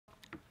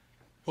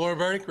Hello,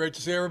 everybody. Great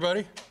to see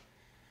everybody.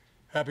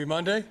 Happy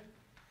Monday.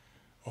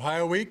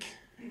 Ohio week.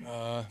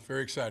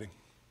 Very exciting.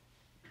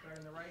 Start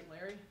on the right,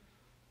 Larry.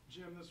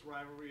 Jim, this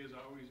rivalry has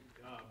always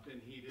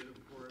been heated, of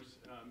course.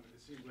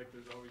 It seems like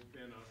there's always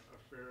been a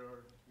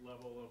fair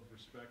level of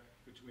respect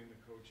between the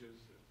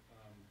coaches.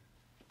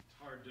 It's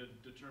hard to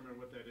determine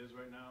what that is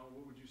right now.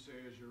 What would you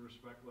say is your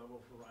respect level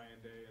for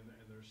Ryan Day and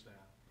their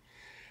staff?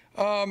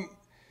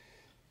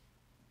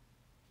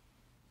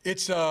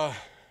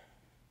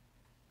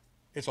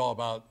 It's all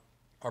about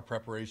our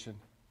preparation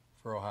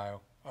for Ohio.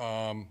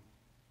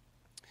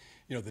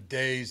 You know, the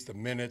days, the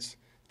minutes,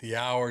 the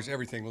hours,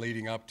 everything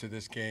leading up to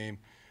this game.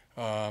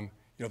 You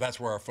know, that's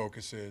where our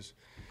focus is.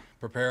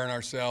 Preparing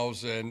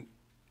ourselves and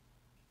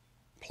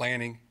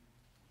planning,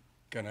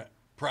 gonna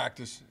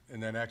practice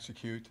and then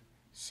execute.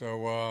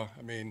 So,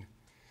 I mean,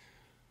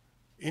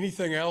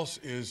 anything else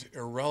is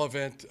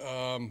irrelevant,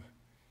 you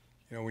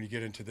know, when you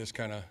get into this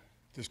kind of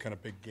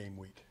big game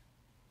week.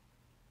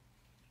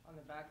 On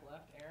the back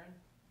left, Aaron.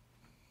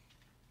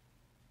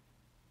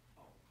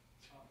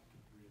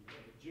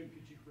 Jim,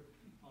 could you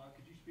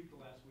speak to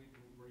last week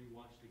where you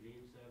watched the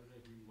game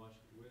Saturday, who you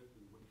watched it with,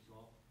 and what you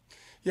saw?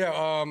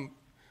 Yeah,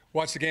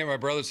 watched the game at my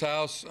brother's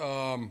house.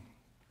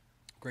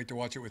 Great to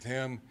watch it with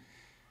him.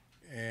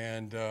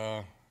 And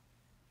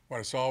what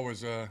I saw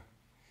was, you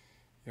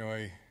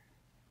know,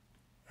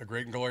 a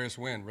great and glorious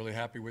win. Really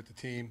happy with the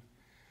team.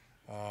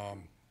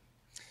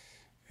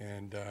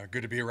 And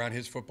good to be around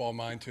his football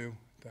mind too.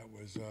 That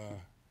was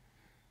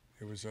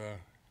it was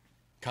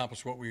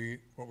accomplished what we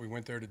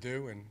went there to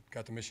do and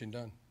got the mission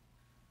done.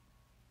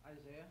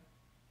 Isaiah.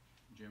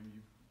 Jim,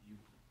 you've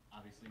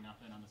obviously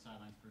not been on the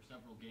sidelines for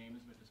several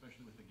games, but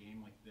especially with a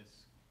game like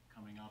this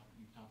coming up,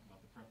 you talked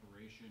about the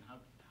preparation. How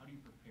do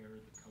you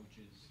prepare the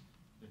coaches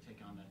to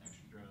take on that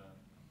extra,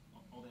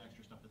 all the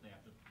extra stuff that they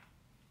have to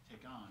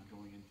take on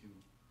going into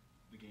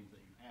the games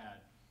that you've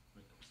had,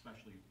 but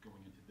especially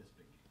going into this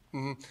big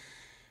game?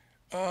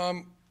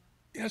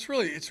 Yeah,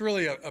 it's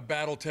really a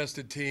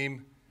battle-tested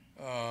team,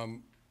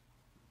 and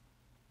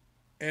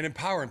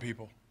empowering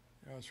people.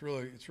 You know, it's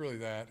really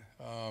that.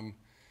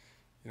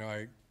 You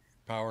know,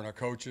 empowering our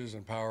coaches,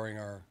 empowering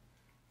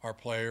our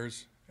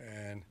players,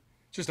 and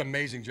just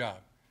amazing job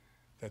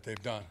that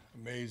they've done.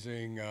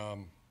 Amazing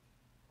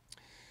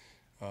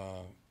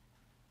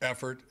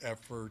effort,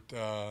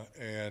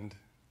 and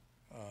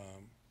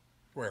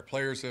where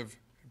players have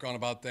gone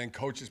about things,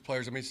 coaches,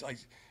 players. I mean,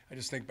 I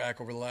just think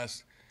back over the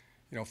last,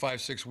 you know,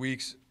 5-6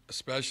 weeks,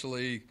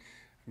 especially.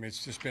 I mean,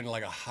 it's just been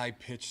like a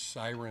high-pitched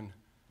siren,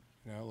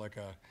 you know, like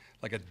a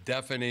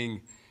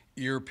deafening,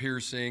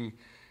 ear-piercing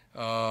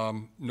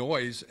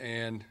noise,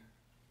 and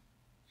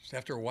just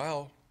after a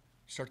while,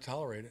 you start to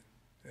tolerate it,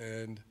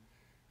 and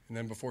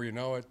then before you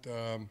know it,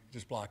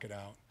 just block it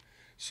out.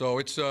 So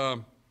it's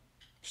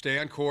stay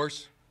on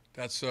course.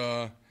 That's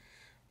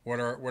what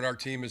our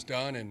team has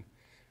done,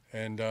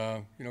 and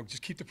you know,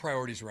 just keep the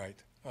priorities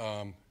right,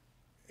 and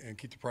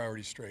keep the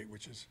priorities straight,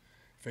 which is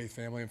faith,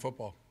 family, and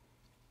football.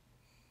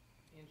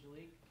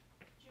 Angelique.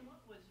 Jim, what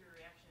was your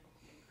reaction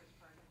to Chris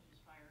Parkin's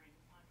firing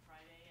on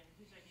Friday, and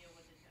whose idea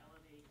was it to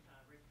elevate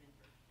Rick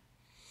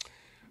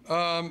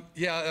Minter?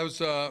 Yeah, that was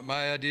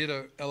my idea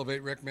to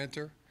elevate Rick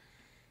Minter.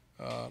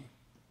 And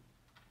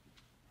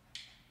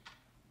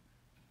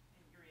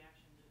your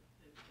reaction to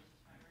Chris's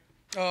firing?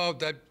 Oh,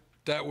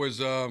 that was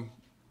I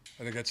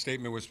think that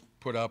statement was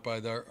put out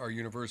by our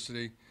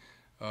university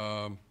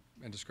and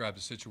described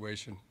the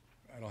situation.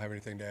 I don't have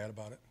anything to add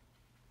about it.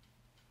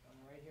 On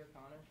the right here,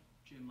 Connor.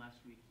 Jim,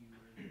 last week you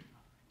were,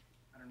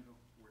 I don't know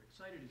if the word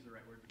excited is the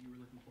right word, but you were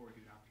looking forward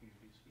to an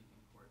opportunity to speak in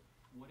court.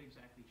 What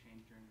exactly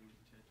changed during the week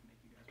to make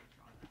you guys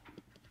withdraw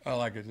that?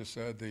 Like I just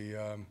said,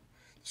 the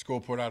school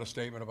put out a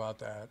statement about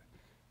that,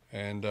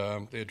 and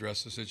they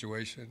addressed the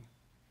situation.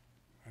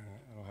 I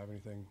don't have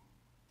anything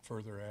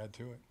further to add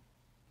to it.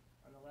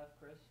 On the left,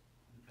 Chris.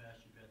 In the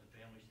past, you've had the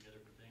families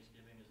together for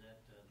Thanksgiving. Is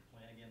that the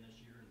plan again this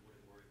year, and what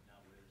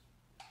now what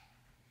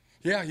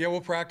is? Yeah,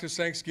 we'll practice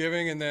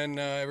Thanksgiving, and then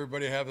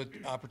everybody have the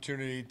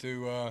opportunity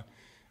to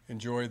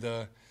enjoy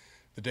the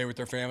day with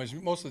their families.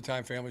 Most of the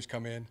time, families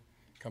come in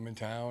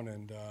town,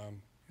 and you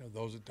know,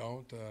 those that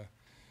don't, you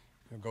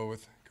know, go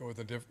with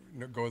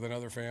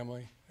another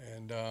family,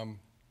 and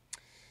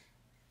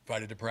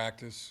invited to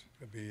practice.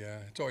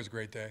 It's always a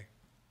great day.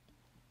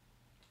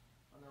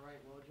 On the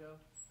right, Wojo.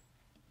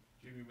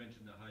 Jim, you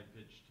mentioned the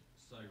high-pitched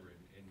siren,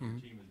 and your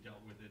team has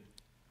dealt with it.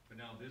 But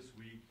now this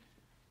week,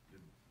 the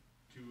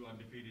two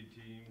undefeated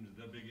teams,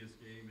 the biggest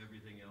game,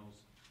 everything else.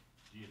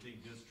 Do you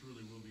think this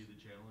truly will be the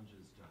challenge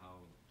as to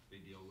how they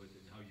deal with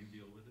it and how you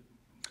deal with it?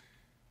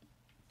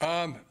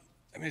 I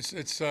mean,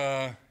 it's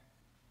I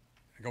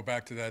go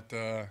back to that.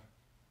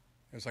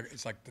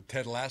 It's like the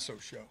Ted Lasso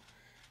show,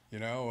 you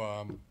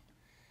know.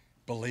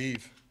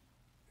 Believe.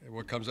 And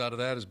what comes out of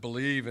that is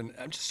believe, and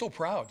I'm just so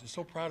proud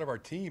of our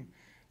team.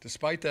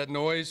 Despite that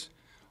noise,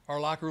 our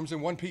locker room's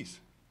in one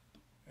piece.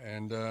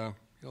 And you know,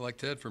 like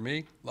Ted, for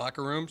me,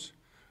 locker rooms,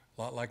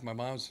 a lot like my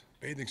mom's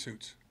bathing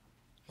suits.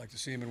 I like to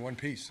see them in one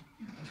piece.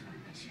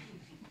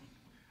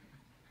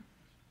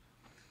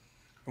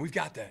 And we've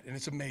got that, and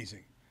it's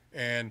amazing.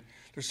 And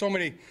there's so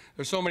many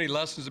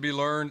lessons to be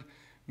learned,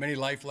 many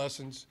life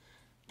lessons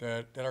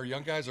that our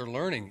young guys are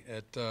learning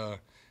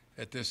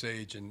at this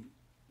age, and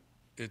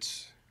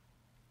it's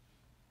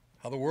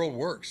how the world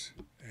works,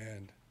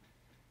 and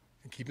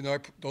keeping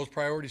those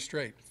priorities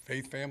straight: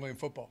 faith, family, and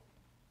football.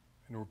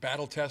 And we're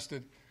battle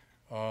tested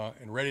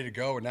and ready to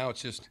go. And now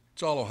it's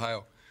all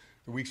Ohio.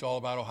 The week's all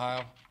about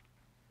Ohio.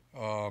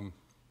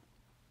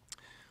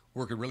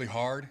 Working really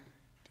hard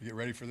to get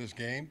ready for this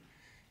game,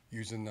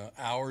 using the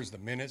hours, the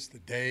minutes, the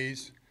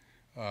days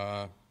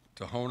to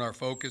hone our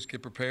focus,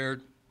 get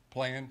prepared,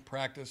 plan,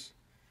 practice,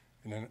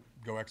 and then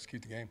go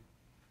execute the game.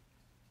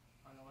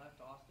 On the left,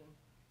 Austin.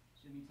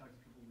 Jim, you talked a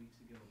couple weeks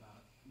ago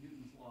about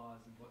Newton's laws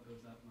and what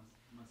goes up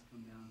must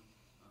come down.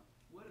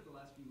 What have the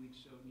last few weeks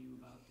shown you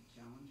about the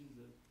challenges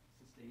of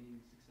sustaining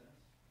success?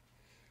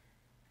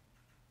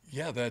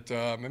 Yeah,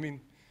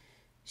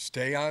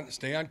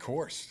 stay on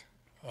course.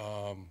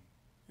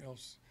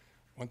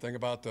 One thing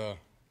about the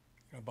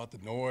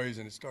noise,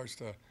 and it starts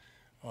to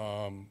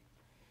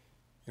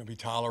be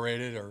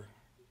tolerated,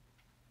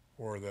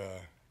 or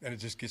then it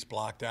just gets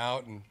blocked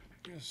out, and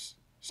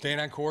staying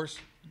on course,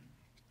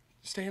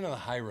 staying on the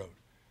high road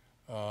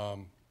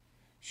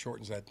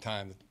shortens that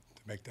time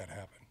to make that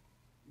happen.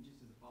 And just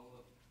as a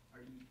follow-up, are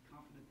you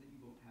confident that you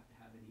won't have to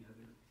have any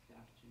other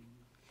staff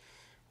changes?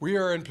 We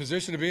are in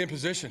position to be in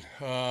position.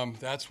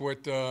 That's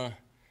what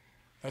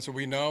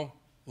we know.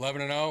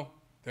 11-0.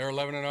 They're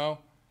 11-0,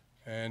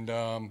 and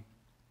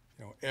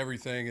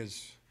everything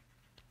is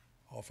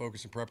all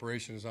focus and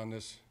preparation is on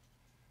this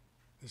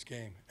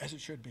game, as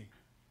it should be.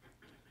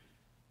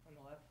 On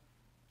the left.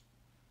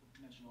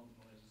 You mentioned all the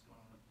noise that's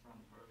going on around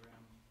the program.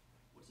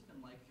 What's it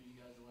been like for you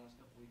guys the last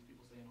couple of weeks,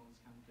 people saying all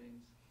these kind of things,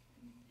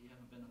 and you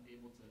haven't been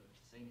able to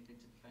say anything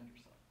to defend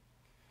yourself?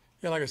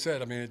 Yeah, like I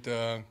said,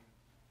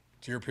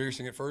 it's ear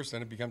piercing at first,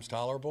 then it becomes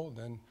tolerable,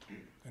 then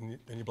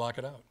you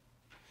block it out.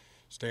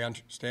 Stay on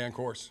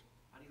course.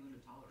 How do you learn to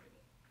tolerate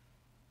it?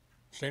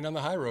 Staying on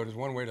the high road is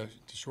one way to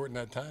shorten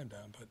that time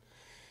down, but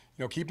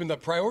keeping the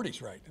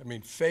priorities right.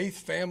 Faith,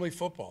 family,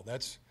 football.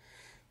 That's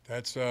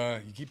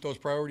you keep those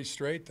priorities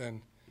straight,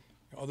 then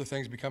other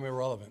things become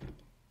irrelevant.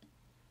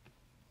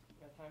 We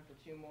got time for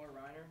two more.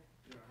 Reiner.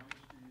 Yeah, how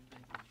much do you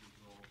think these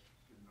results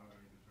could not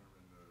only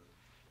determine the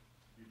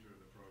future of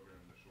the program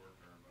in the short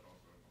term, but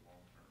also in the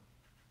long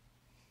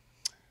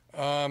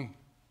term?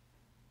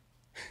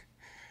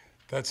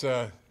 That's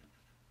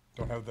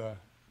don't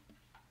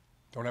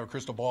have a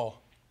crystal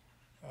ball.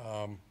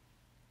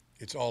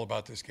 It's all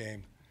about this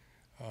game.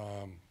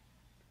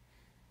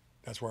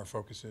 That's where our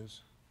focus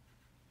is.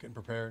 Getting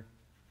prepared,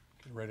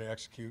 getting ready to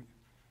execute,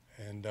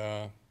 and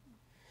I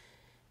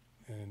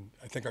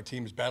think our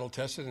team is battle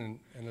tested, and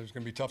it's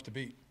going to be tough to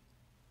beat.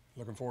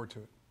 Looking forward to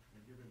it.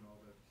 And given all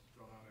that's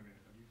gone on, have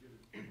you given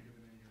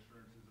any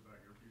assurances about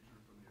your future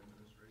from the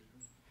administration?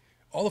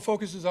 All the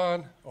focus is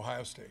on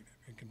Ohio State.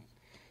 I can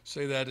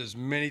say that as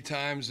many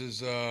times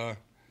as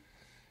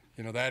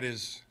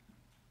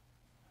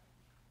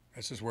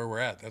that's just where we're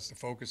at. That's the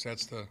focus.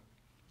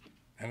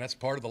 And that's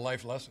part of the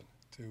life lesson,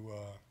 to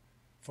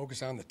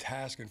focus on the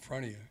task in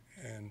front of you.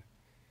 And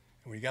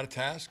when you got a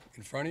task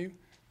in front of you,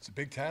 it's a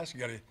big task.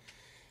 You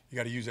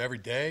got to use every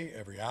day,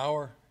 every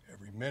hour,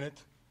 every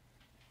minute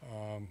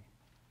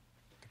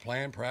to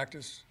plan,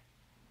 practice,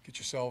 get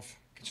yourself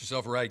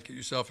right, get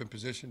yourself in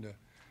position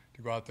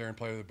to go out there and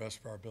play to the best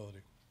of our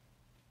ability.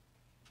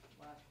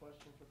 Last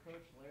question for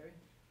Coach Larry.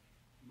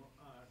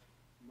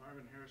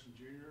 Marvin Harrison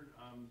Jr.,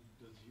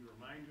 does he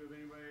remind you of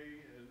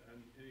anybody at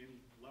any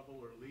level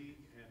or league?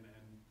 And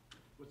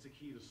what's the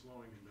key to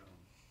slowing him down?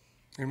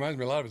 He reminds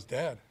me a lot of his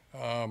dad.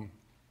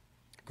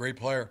 Great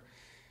player.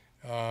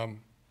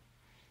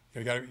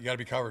 You got to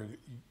be covered.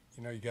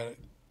 You got to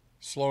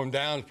slow him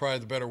down is probably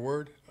the better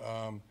word.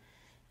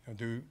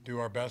 Do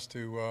our best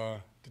to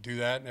do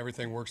that, and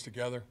everything works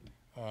together.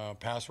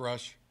 Pass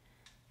rush.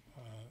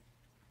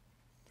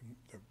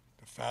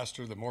 The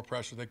faster, the more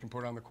pressure they can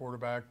put on the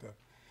quarterback,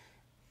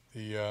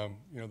 the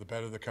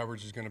better the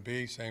coverage is going to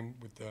be. Same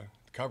with the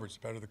coverage. The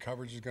better the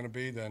coverage is going to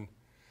be, then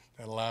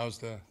that allows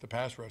the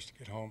pass rush to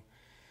get home.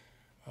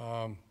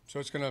 So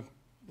it's going to,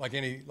 like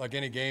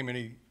any game,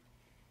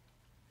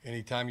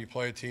 any time you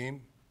play a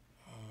team,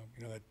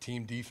 that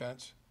team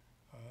defense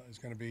is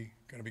going to be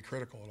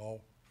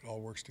critical. It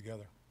all works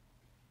together.